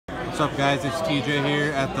up, guys? It's TJ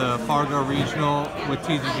here at the Fargo Regional with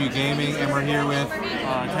T.G.G Gaming, and we're here with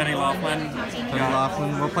Theodore Laughland.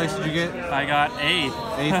 Laughland. What place did you get? I got 8th.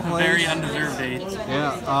 8th place? Very undeserved 8th.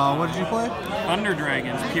 Yeah. What did you play? Thunder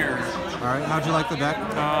Dragons, pure. Alright, how'd you like the deck?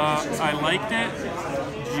 I liked it.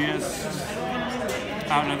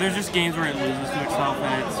 I don't know, there's just games where it loses to itself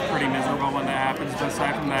and it's pretty miserable when that happens. But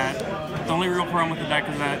aside from that, the only real problem with the deck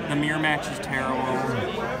is that the mirror match is terrible.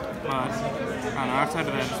 But, I don't know, outside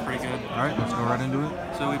of that, it's pretty good. Alright, let's go right into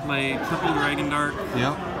it. So we play Triple Dragon Dart.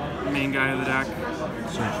 Yep. Main guy of the deck.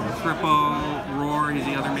 Triple Roar, he's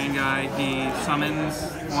the other main guy. He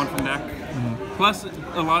summons one from deck. Plus,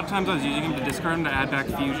 a lot of times I was using him to discard him to add back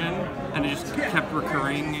Fusion, and it just kept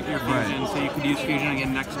recurring your Fusion, so you could use Fusion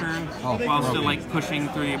again next turn, while still like pushing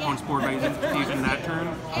through the opponent's board by using Fusion that turn.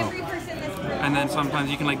 And then sometimes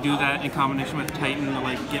you can like do that in combination with Titan to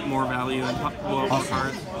like get more value and blow up the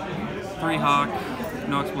cards. 3 Hawk,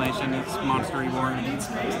 no explanation, it's Monster Reborn.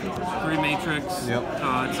 3 Matrix,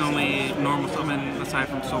 it's only normal summon aside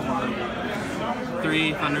from Solar.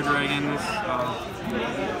 3 Thunder Dragons,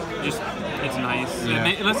 it's nice. Yeah.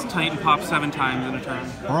 It lets Titan pop 7 times in a turn.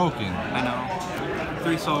 Broken. I know.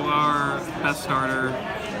 3 Solar, best starter.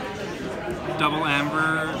 Double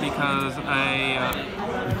Amber because You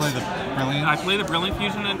play the Brilliant? I play the Brilliant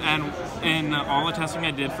Fusion and in all the testing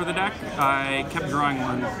I did for the deck, I kept drawing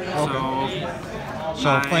one.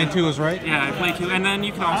 So playing 2 is right? Yeah, I play 2, and then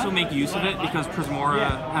you can also make use of it because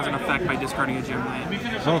Prismora has an effect by discarding a gem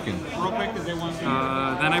land. Broken.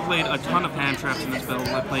 Then I played a ton of hand traps in this build.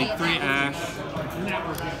 I played 3 Ash,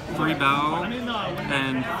 3 Bell,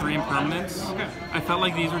 and 3 Impermanence. I felt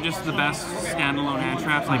like these were just the best standalone hand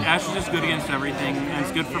traps. Like Ash is just good against everything, and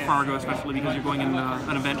it's good for Fargo, especially because you're going into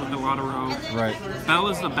an event with a lot of rogues. Right. Bell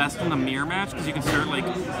is the best in the mirror match because you can start like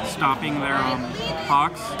stopping their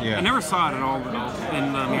Hawks. Yeah. I never saw it at all though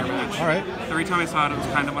in the mirror match. Alright. Every time I saw it, it was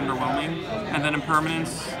kind of underwhelming. And then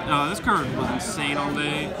Impermanence, this card was insane all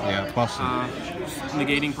day. Yeah, busted.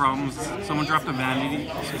 Negating problems. Someone dropped a Vanity,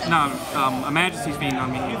 a Majesty's Fiend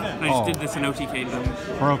on me, and I just did this and OTK'd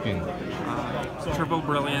them. Broken. Triple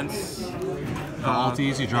Brilliance. The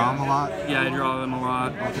ulties, you draw them a lot? Yeah, I draw them a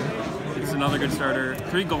lot. It's another good starter.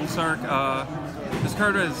 3 Gold Sark. This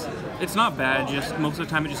card is, it's not bad, just most of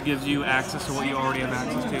the time it just gives you access to what you already have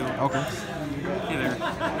access to. Okay. Hey there.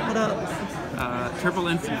 What up? Triple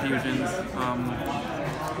Instant Fusions.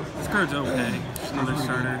 This card's okay. Just another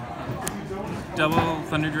starter. Double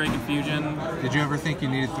Thunder Dragon Fusion. Did you ever think you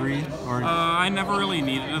needed 3? Or I never really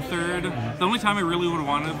needed a 3rd. The only time I really would have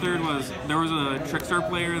wanted a 3rd was there was a Trickstar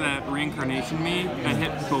player that reincarnationed me and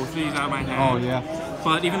hit both of these out of my hand. Oh, yeah.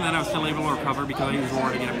 But even then I was still able to recover because I used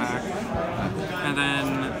Roar to get it back. And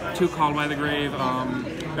then 2 Called by the Grave.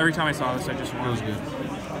 Every time I saw this I just won. It was good.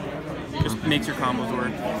 Just makes your combos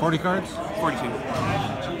work. 40 cards? 42.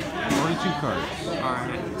 42 cards.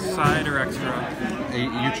 Alright. Side or extra?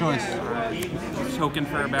 Your choice. Token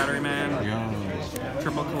for a Battery Man. Yo.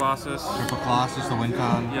 Triple Colossus. Triple Colossus, the win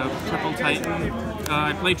con. Yep. Triple Titan.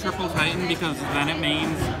 I play Triple Titan because then it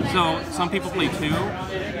means, so some people play 2,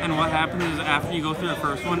 and what happens is after you go through the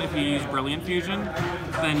first one, if you use Brilliant Fusion,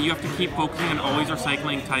 then you have to keep focusing on always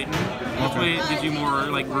recycling Titan. This way it gives you more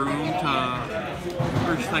like room to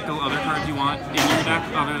recycle other cards you want in your deck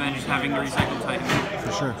other than just having to recycle Titan.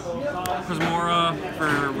 For sure. Prismora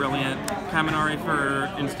for Brilliant, Kaminari for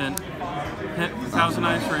instant, Thousand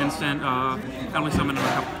Eyes for instant. I only summoned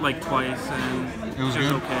it like twice and it was okay.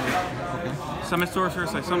 Okay. Summon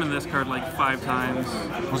Sorceress, I summoned this card like 5 times.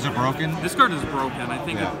 Was it broken? This card is broken. I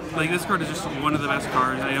think like this card is just one of the best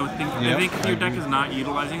cards. I think if your deck is not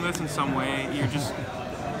utilizing this in some way, you're just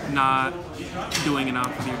not doing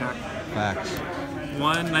enough with your deck. Facts.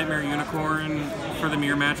 1 Nightmare Unicorn for the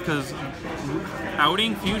mirror match because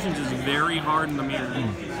outing fusions is very hard in the mirror.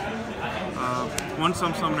 1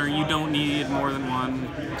 Summoner, you don't need more than 1.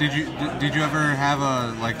 Did you ever have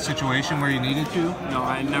a situation where you needed to? No,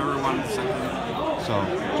 I never wanted the second. So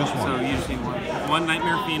just 1. So you just need 1. 1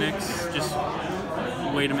 Nightmare Phoenix, just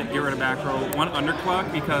way to get rid of back row. 1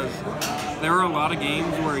 Underclock because there are a lot of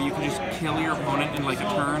games where you can just kill your opponent in like a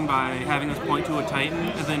turn by having this point to a Titan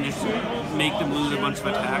and then just make them lose a bunch of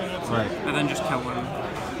attack. Right. And then just kill them.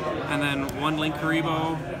 And then 1 Link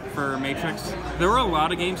Karibo for Matrix. There were a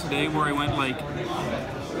lot of games today where I went like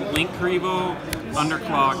Link Karibo,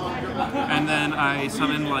 Underclock, and then I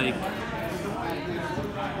summoned like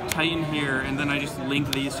Titan here, and then I just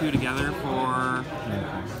linked these 2 together for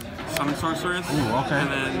Summon Sorceress. Ooh, okay. And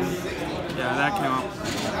then, yeah, that came up.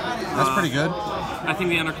 That's pretty good. I think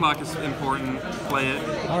the Underclock is important. Play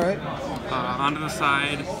it. All right. Onto the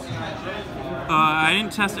side. I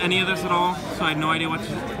didn't test any of this at all, so I had no idea what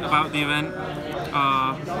about the event.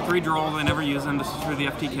 3 Drolls, I never use them. This is for the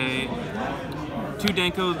FTK. 2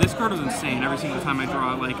 Denko. This card was insane. Every single time I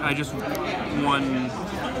draw, like I just won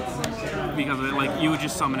because of it. Like you would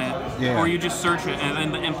just summon it, or you just search it, and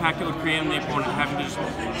then the impact it would create on the opponent, having to just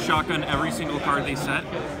shotgun every single card they set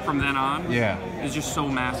from then on. Is just so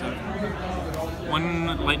massive.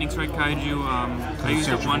 1 Lightning Strike Kaiju. I used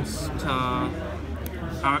it once to.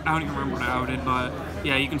 I don't even remember what I outed, but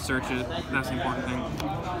yeah, you can search it. That's the important thing.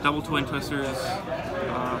 Double Twin Twisters.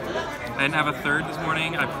 I didn't have a 3rd this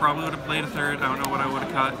morning. I probably would have played a 3rd. I don't know what I would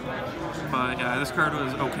have cut. But yeah, this card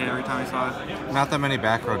was okay every time I saw it. Not that many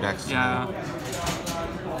back row decks. Yeah.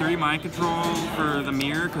 3 Mind Control for the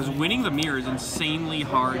mirror, because winning the mirror is insanely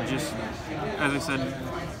hard. Just, as I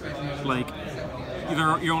said, like,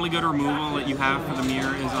 your only good removal that you have for the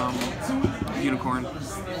mirror is Unicorn.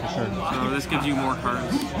 For sure. So this gives you more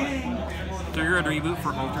cards. Trigger reboot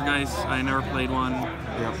for Altergeist. I never played one.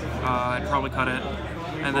 I'd probably cut it.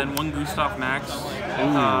 And then 1 Gustav Max.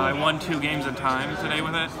 I won 2 games in time today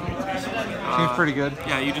with it. Seems pretty good.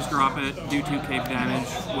 Yeah, you just drop it, do 2 cape damage,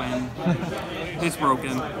 win. It's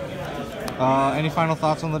broken. Any final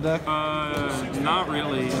thoughts on the deck? Not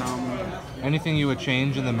really. Anything you would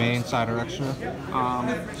change in the main side or extra?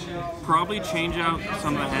 Probably change out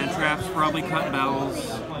some of the hand traps, probably cut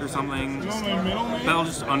Bells or something. Bell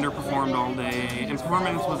just underperformed all day. And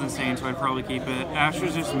performance was insane, so I'd probably keep it. Ash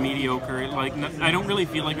was just mediocre. Like, I don't really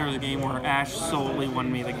feel like there was a game where Ash solely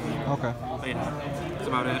won me the game. Okay. But yeah, that's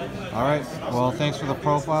about it. All right. Well, thanks for the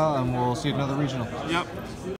profile, and we'll see you at another regional. Yep.